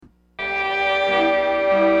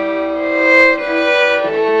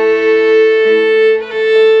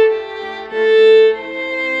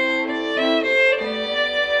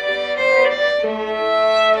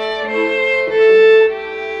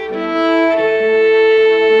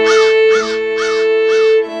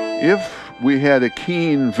If we had a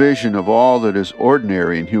keen vision of all that is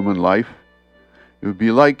ordinary in human life, it would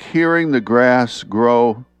be like hearing the grass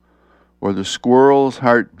grow or the squirrel's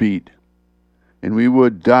heart beat, and we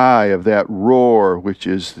would die of that roar which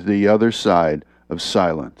is the other side of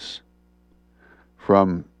silence.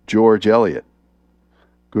 From George Eliot.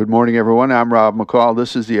 Good morning, everyone. I'm Rob McCall.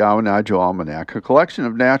 This is the Awanadjo Almanac, a collection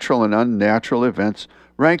of natural and unnatural events,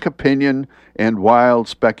 rank opinion, and wild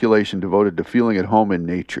speculation devoted to feeling at home in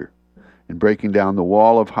nature and breaking down the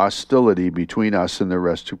wall of hostility between us and the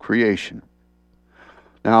rest of creation.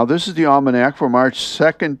 Now, this is the Almanac for March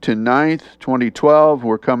 2nd to 9th, 2012.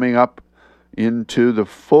 We're coming up into the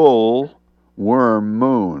full worm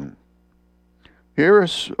moon. Here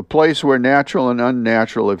is a place where natural and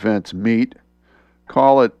unnatural events meet.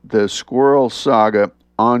 Call it the Squirrel Saga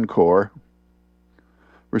Encore.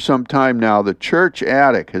 For some time now, the church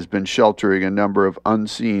attic has been sheltering a number of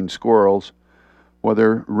unseen squirrels.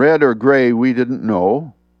 Whether red or gray, we didn't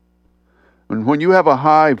know. And when you have a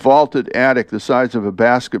high vaulted attic the size of a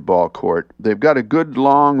basketball court, they've got a good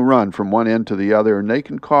long run from one end to the other, and they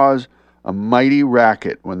can cause a mighty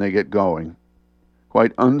racket when they get going.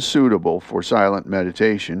 Quite unsuitable for silent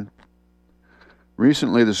meditation.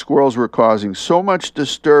 Recently, the squirrels were causing so much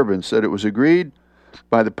disturbance that it was agreed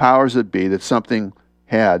by the powers that be that something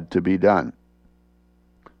had to be done.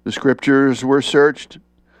 The scriptures were searched,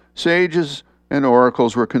 sages and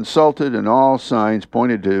oracles were consulted, and all signs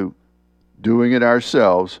pointed to doing it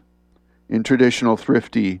ourselves in traditional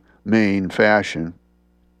thrifty Maine fashion.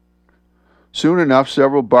 Soon enough,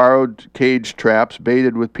 several borrowed cage traps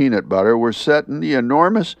baited with peanut butter were set in the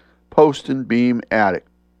enormous post and beam attic.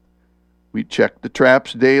 We checked the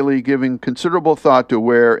traps daily, giving considerable thought to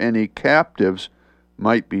where any captives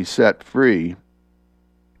might be set free.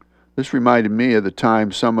 This reminded me of the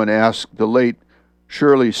time someone asked the late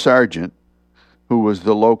Shirley Sargent, who was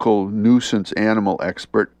the local nuisance animal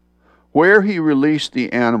expert, where he released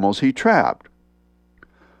the animals he trapped.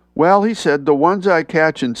 Well, he said, the ones I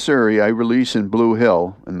catch in Surrey, I release in Blue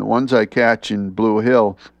Hill, and the ones I catch in Blue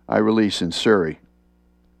Hill, I release in Surrey.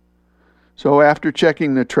 So after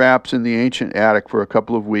checking the traps in the ancient attic for a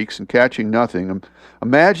couple of weeks and catching nothing,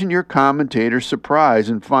 imagine your commentator's surprise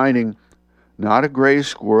in finding not a gray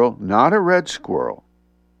squirrel, not a red squirrel,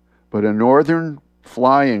 but a northern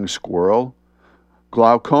flying squirrel,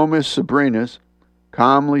 Glaucomus sabrinus,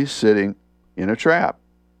 calmly sitting in a trap.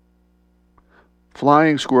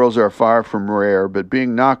 Flying squirrels are far from rare, but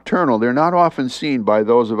being nocturnal, they're not often seen by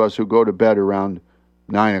those of us who go to bed around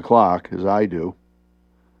 9 o'clock, as I do.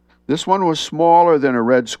 This one was smaller than a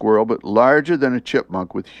red squirrel, but larger than a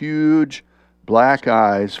chipmunk, with huge black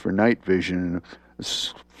eyes for night vision and a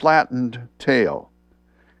flattened tail.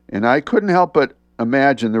 And I couldn't help but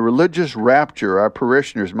imagine the religious rapture our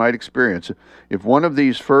parishioners might experience if one of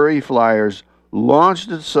these furry flyers launched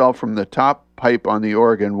itself from the top pipe on the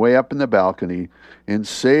organ way up in the balcony and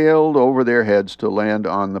sailed over their heads to land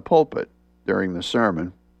on the pulpit during the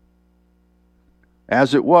sermon.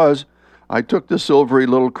 As it was, I took the silvery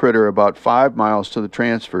little critter about 5 miles to the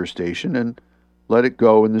transfer station and let it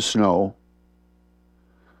go in the snow.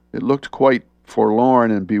 It looked quite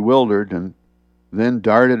forlorn and bewildered, and then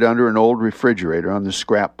darted under an old refrigerator on the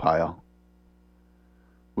scrap pile.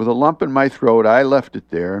 With a lump in my throat, I left it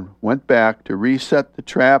there and went back to reset the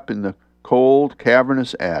trap in the cold,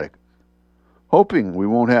 cavernous attic, hoping we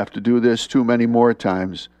won't have to do this too many more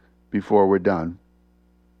times before we're done.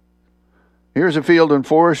 Here's a Field and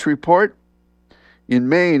Forest report. In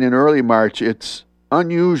Maine in early March, it's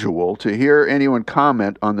unusual to hear anyone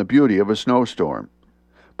comment on the beauty of a snowstorm.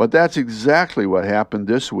 But that's exactly what happened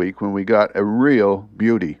this week when we got a real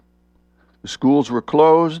beauty. The schools were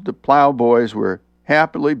closed, the plowboys were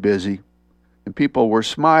happily busy, and people were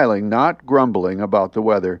smiling, not grumbling about the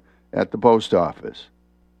weather at the post office.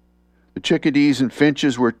 The chickadees and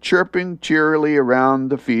finches were chirping cheerily around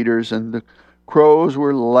the feeders, and the crows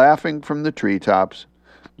were laughing from the treetops,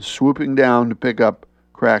 swooping down to pick up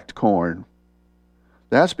cracked corn.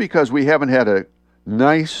 That's because we haven't had a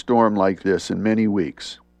nice storm like this in many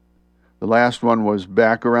weeks. The last one was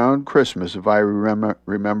back around Christmas, if I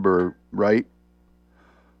remember right.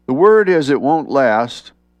 The word is it won't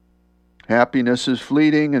last. Happiness is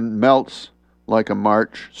fleeting and melts like a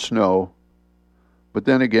March snow. But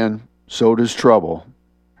then again, so does trouble.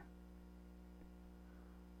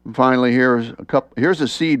 And finally, here's a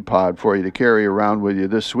seed pod for you to carry around with you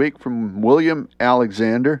this week from William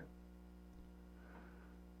Alexander.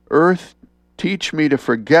 Earth, teach me to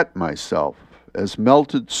forget myself as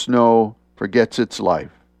melted snow forgets its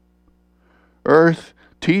life. Earth,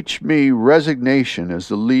 teach me resignation as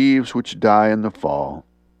the leaves which die in the fall.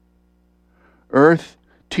 Earth,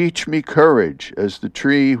 teach me courage as the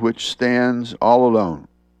tree which stands all alone.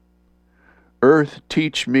 Earth,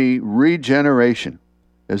 teach me regeneration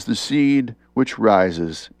as the seed which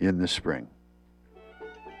rises in the spring.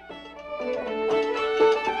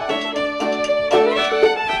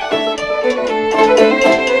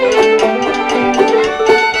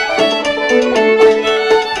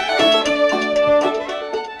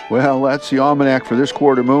 Well, that's the almanac for this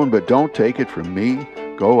quarter moon, but don't take it from me.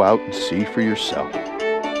 Go out and see for yourself.